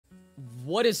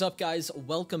What is up, guys?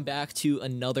 Welcome back to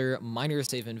another Miner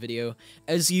Save-In video.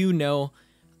 As you know,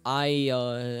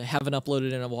 I haven't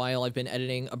uploaded in a while. I've been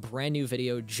editing a brand new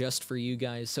video just for you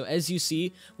guys. So as you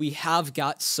see, we have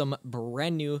got some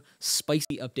brand new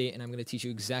spicy update, and I'm going to teach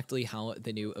you exactly how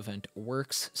the new event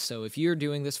works. So if you're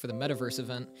doing this for the Metaverse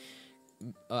event,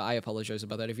 I apologize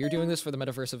about that. If you're doing this for the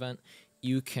Metaverse event,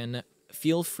 you can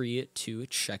feel free to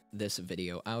check this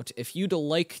video out. If you'd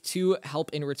like to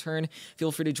help in return,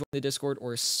 feel free to join the Discord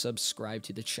or subscribe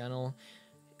to the channel.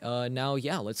 Now,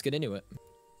 yeah, let's get into it.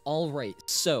 All right,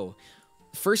 so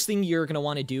first thing you're going to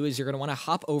want to do is you're going to want to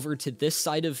hop over to this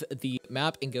side of the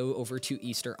map and go over to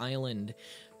Easter Island.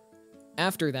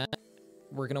 After that,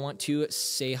 we're going to want to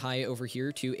say hi over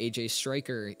here to AJ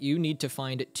Striker. You need to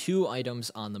find two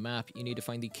items on the map. You need to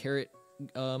find the carrot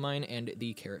mine and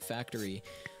the carrot factory.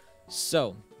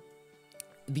 So,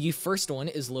 the first one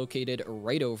is located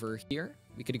right over here.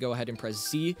 We could go ahead and press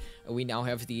Z. We now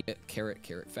have the carrot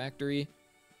factory.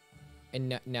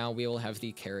 And now we will have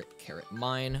the carrot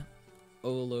mine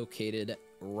located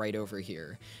right over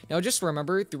here. Now just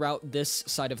remember, throughout this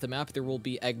side of the map, there will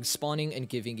be eggs spawning and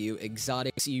giving you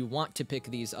exotics. You want to pick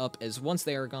these up, as once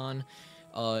they are gone,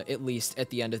 at least at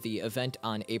the end of the event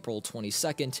on April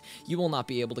 22nd, you will not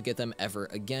be able to get them ever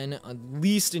again, at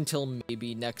least until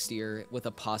maybe next year, with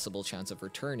a possible chance of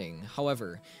returning.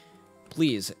 However,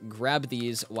 please grab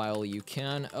these while you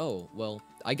can. Oh, well,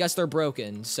 I guess they're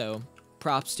broken, so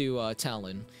props to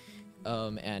Talon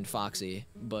and Foxy,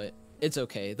 but it's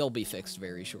okay. They'll be fixed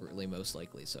very shortly, most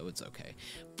likely, so it's okay.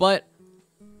 But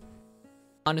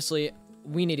honestly,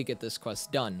 we need to get this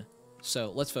quest done,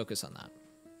 so let's focus on that.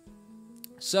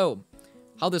 So,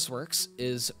 how this works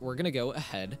is we're going to go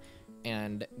ahead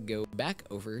and go back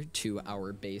over to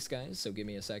our base, guys. So, give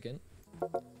me a second.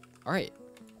 Alright.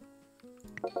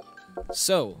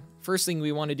 So, first thing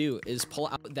we want to do is pull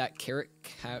out that carrot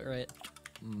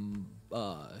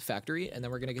factory, and then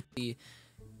we're going to get the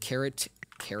carrot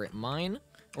mine.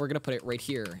 We're going to put it right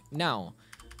here. Now,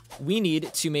 we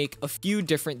need to make a few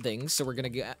different things, so we're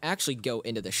going to actually go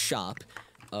into the shop.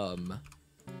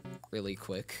 Really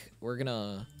quick. We're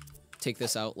gonna take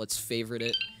this out. Let's favorite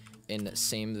it, and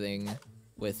same thing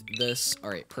with this. All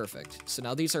right, perfect. So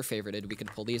now these are favorited. We can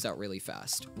pull these out really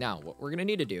fast. Now, what we're gonna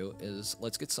need to do is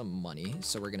let's get some money.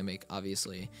 So we're gonna make,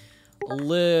 obviously, a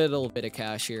little bit of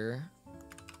cash here.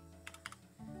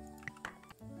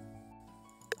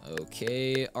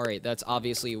 Okay, all right, that's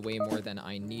obviously way more than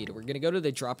I need. We're gonna go to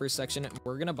the droppers section.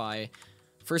 We're gonna buy,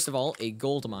 first of all, a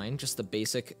gold mine, just the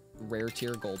basic rare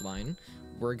tier gold mine.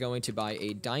 We're going to buy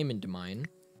a diamond mine,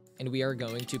 and we are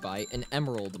going to buy an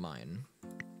emerald mine.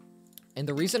 And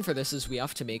the reason for this is we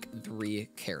have to make 3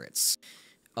 carrots.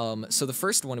 So the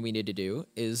first one we need to do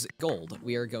is gold.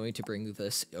 We are going to bring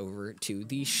this over to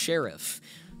the sheriff.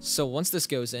 So once this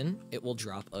goes in, it will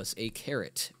drop us a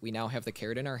carrot. We now have the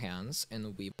carrot in our hands,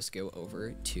 and we must go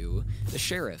over to the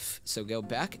sheriff. So go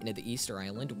back into the Easter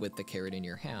Island with the carrot in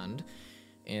your hand,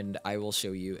 and I will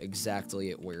show you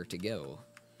exactly where to go.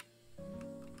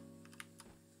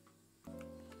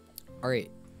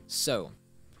 Alright, so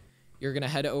you're going to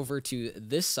head over to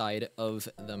this side of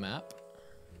the map,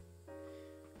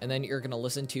 and then you're going to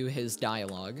listen to his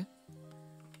dialogue.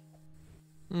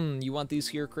 You want these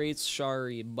here crates?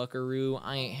 Sorry, buckaroo,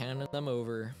 I ain't handing them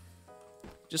over.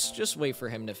 Just wait for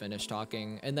him to finish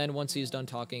talking, and then once he's done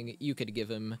talking, you could give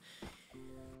him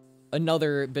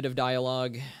another bit of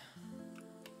dialogue.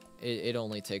 It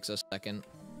only takes a second.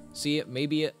 See,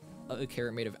 maybe a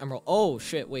carrot made of emerald. Oh,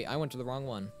 shit, wait, I went to the wrong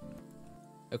one.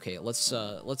 Okay, let's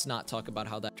not talk about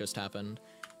how that just happened.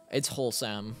 It's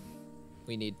Wholesome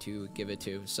we need to give it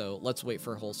to, so let's wait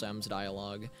for Wholesome's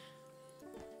dialogue.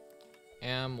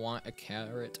 Want a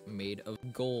carrot made of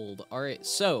gold. Alright,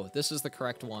 so this is the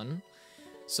correct one.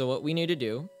 So what we need to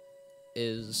do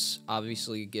is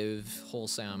obviously give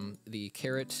Wholesome the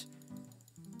carrot.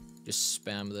 Just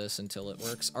spam this until it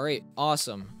works. Alright,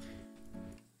 awesome.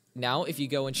 Now, if you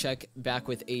go and check back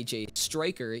with AJ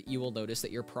Striker, you will notice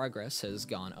that your progress has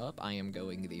gone up. I am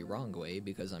going the wrong way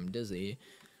because I'm dizzy.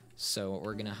 So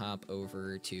we're going to hop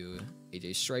over to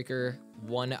AJ Striker,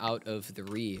 1 out of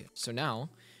 3. So now,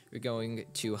 we're going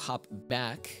to hop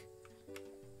back.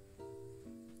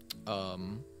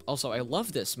 Also, I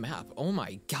love this map. Oh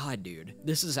my god, dude.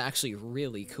 This is actually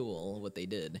really cool, what they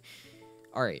did.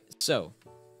 Alright, so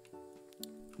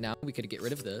now we could get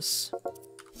rid of this.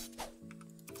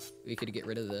 We could get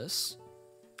rid of this.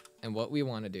 And what we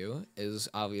want to do is,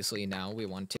 obviously, now we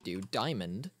want to do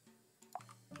diamond.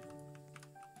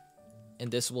 And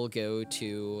this will go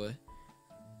to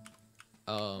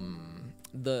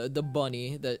the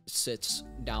bunny that sits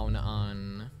down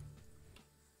on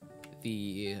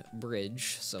the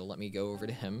bridge, so let me go over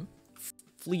to him.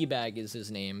 Fleabag is his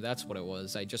name. That's what it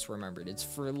was. I just remembered. It's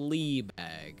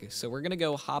Fleabag. So we're gonna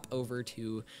go hop over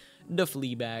to the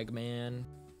Fleabag man,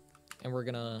 and we're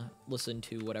gonna listen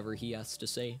to whatever he has to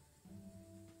say.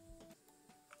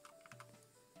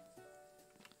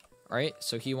 Alright,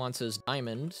 so he wants his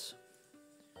diamonds.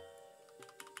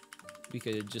 We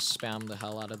could just spam the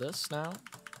hell out of this now.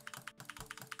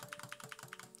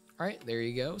 Alright, there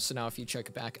you go. So now if you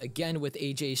check back again with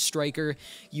AJ Striker,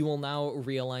 you will now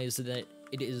realize that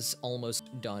it is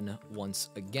almost done once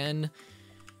again.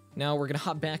 Now we're gonna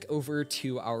hop back over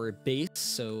to our base,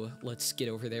 so let's get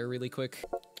over there really quick.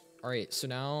 Alright, so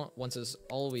now, once as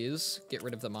always, get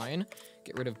rid of the mine,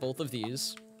 get rid of both of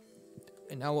these.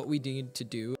 And now what we need to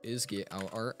do is get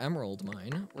out our emerald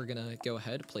mine. We're gonna go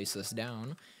ahead, place this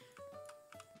down.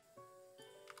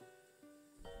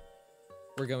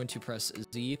 We're going to press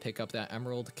Z, pick up that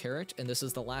emerald carrot, and this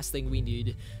is the last thing we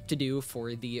need to do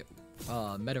for the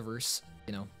metaverse,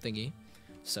 you know, thingy.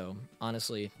 So,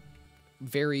 honestly,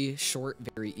 very short,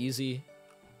 very easy.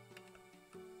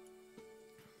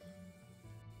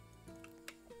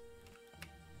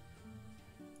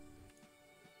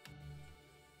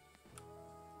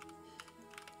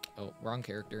 Oh, wrong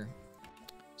character.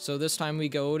 So this time we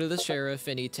go to the sheriff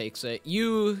and he takes it.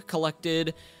 You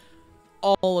collected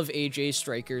all of AJ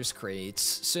Striker's crates.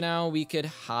 So now we could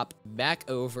hop back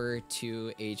over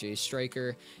to AJ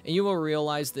Striker, and you will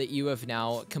realize that you have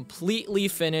now completely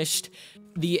finished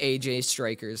the AJ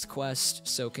Striker's quest.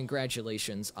 So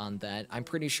congratulations on that. I'm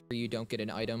pretty sure you don't get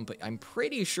an item, but I'm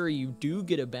pretty sure you do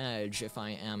get a badge if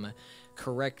I am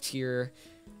correct here.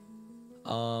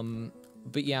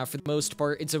 But yeah, for the most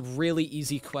part, it's a really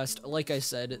easy quest. Like I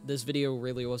said, this video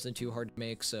really wasn't too hard to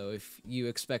make, so if you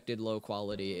expected low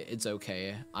quality, it's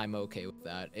okay. I'm okay with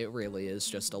that. It really is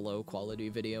just a low quality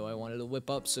video I wanted to whip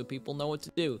up so people know what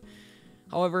to do.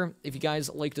 However, if you guys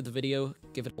liked the video,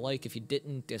 give it a like. If you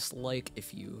didn't, dislike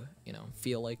if you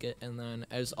feel like it. And then,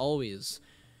 as always,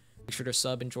 make sure to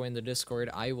sub and join the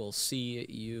Discord. I will see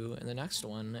you in the next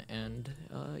one, and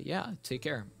yeah, take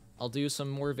care. I'll do some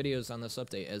more videos on this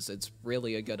update, as it's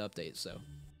really a good update, so.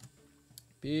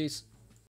 Peace.